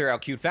 Can he clear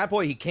out Cute Fat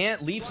Boy? He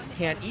can't. Leafs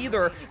can't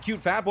either.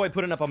 Cute Fat Boy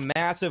putting up a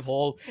massive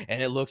hole,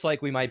 and it looks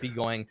like we might be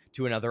going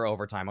to another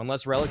overtime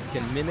unless Relyks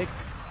can mimic.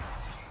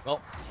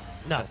 Well,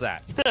 no. That's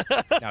that.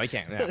 No, he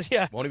can't. Yeah.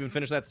 Yeah. Won't even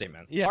finish that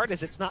statement. Yeah. Hard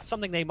is it's not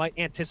something they might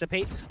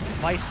anticipate.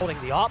 Vice holding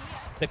the op.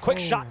 The quick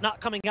shot not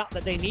coming out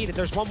that they needed.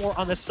 There's one more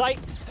on the site.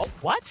 Oh,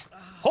 what?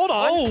 Hold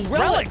on. Oh,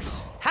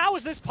 Relyks. How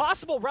is this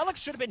possible? Relyks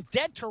should have been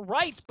dead to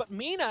rights, but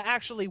Mina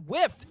actually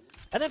whiffed.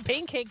 And then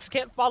Paincakes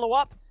can't follow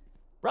up.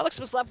 Relyks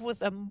was left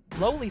with a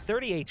lowly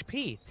 30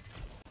 HP.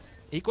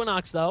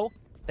 Equinox, though,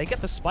 they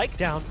get the spike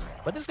down,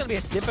 but this is going to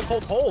be a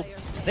difficult hold.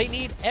 They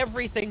need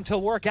everything to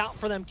work out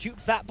for them. Cute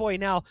Fat Boy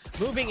now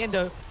moving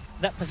into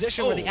that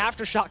position where the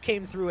aftershock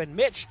came through, and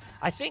Mitch,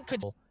 I think,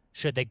 could...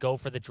 Should they go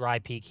for the dry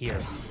peek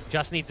here?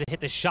 Just needs to hit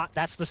the shot.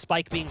 That's the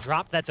spike being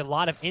dropped. That's a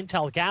lot of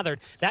intel gathered.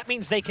 That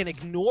means they can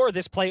ignore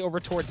this play over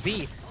towards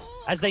B,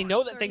 as they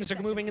know that things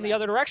are moving in the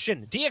other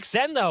direction.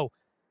 DXN, though,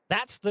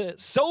 that's the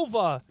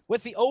Sova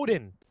with the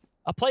Odin.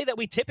 A play that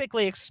we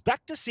typically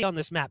expect to see on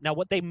this map. Now,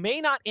 what they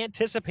may not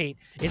anticipate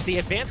is the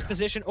advanced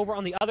position over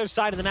on the other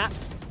side of the map,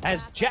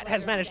 as Jet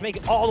has managed to make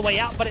it all the way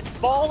out, but it's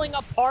falling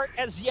apart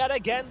as yet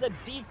again the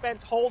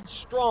defense holds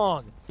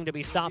strong to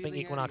be stopping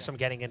Equinox from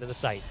getting into the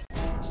site.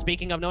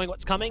 Speaking of knowing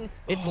what's coming,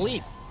 it's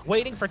Leaf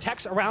waiting for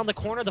Tex around the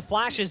corner. The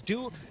flashes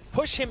do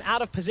push him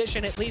out of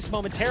position, at least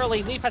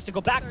momentarily. Leaf has to go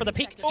back for the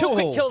peak. Two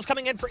quick kills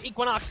coming in for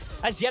Equinox,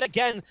 as yet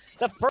again,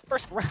 the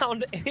first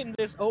round in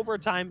this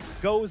overtime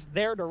goes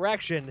their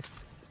direction,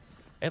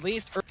 at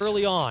least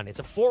early on. It's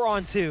a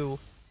 4-on-2,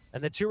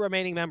 and the two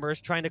remaining members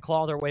trying to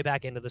claw their way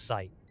back into the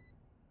site.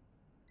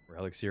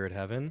 Relyks here at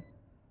Heaven.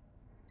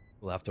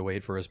 We'll have to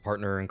wait for his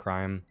partner in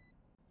crime,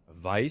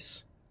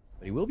 Vice.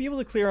 But he will be able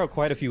to clear out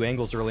quite a few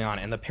angles early on,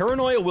 and the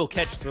Paranoia will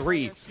catch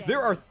 3.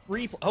 There are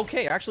 3...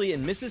 Okay, actually,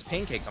 it misses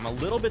Paincakes. I'm a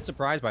little bit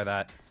surprised by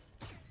that.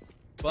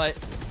 But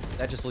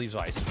that just leaves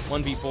Vice.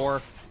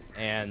 1v4,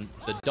 and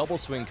the double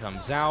swing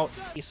comes out.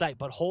 Site,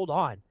 but hold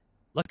on.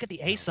 Look at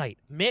the A site.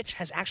 Mitch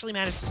has actually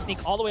managed to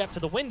sneak all the way up to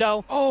the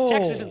window.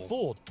 Tex isn't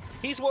fooled.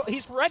 He's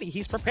ready.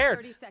 He's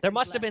prepared. There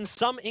must have been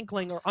some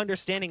inkling or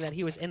understanding that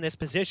he was in this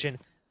position.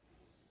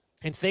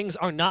 And things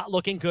are not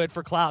looking good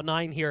for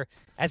Cloud9 here,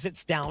 as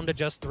it's down to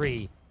just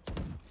 3.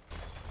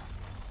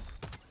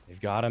 They've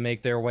got to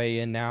make their way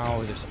in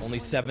now. There's only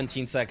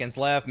 17 seconds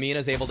left.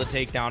 Mina's able to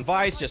take down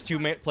Vice. Just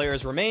 2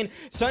 players remain.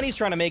 Sunny's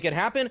trying to make it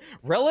happen.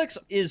 Relyks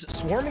is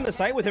swarming the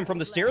site with him from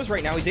the stairs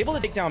right now. He's able to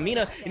take down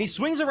Mina, and he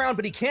swings around,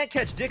 but he can't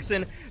catch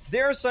Dixon.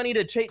 There's Sunny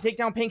to take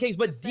down Paincakes,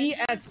 but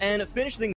DXN finished things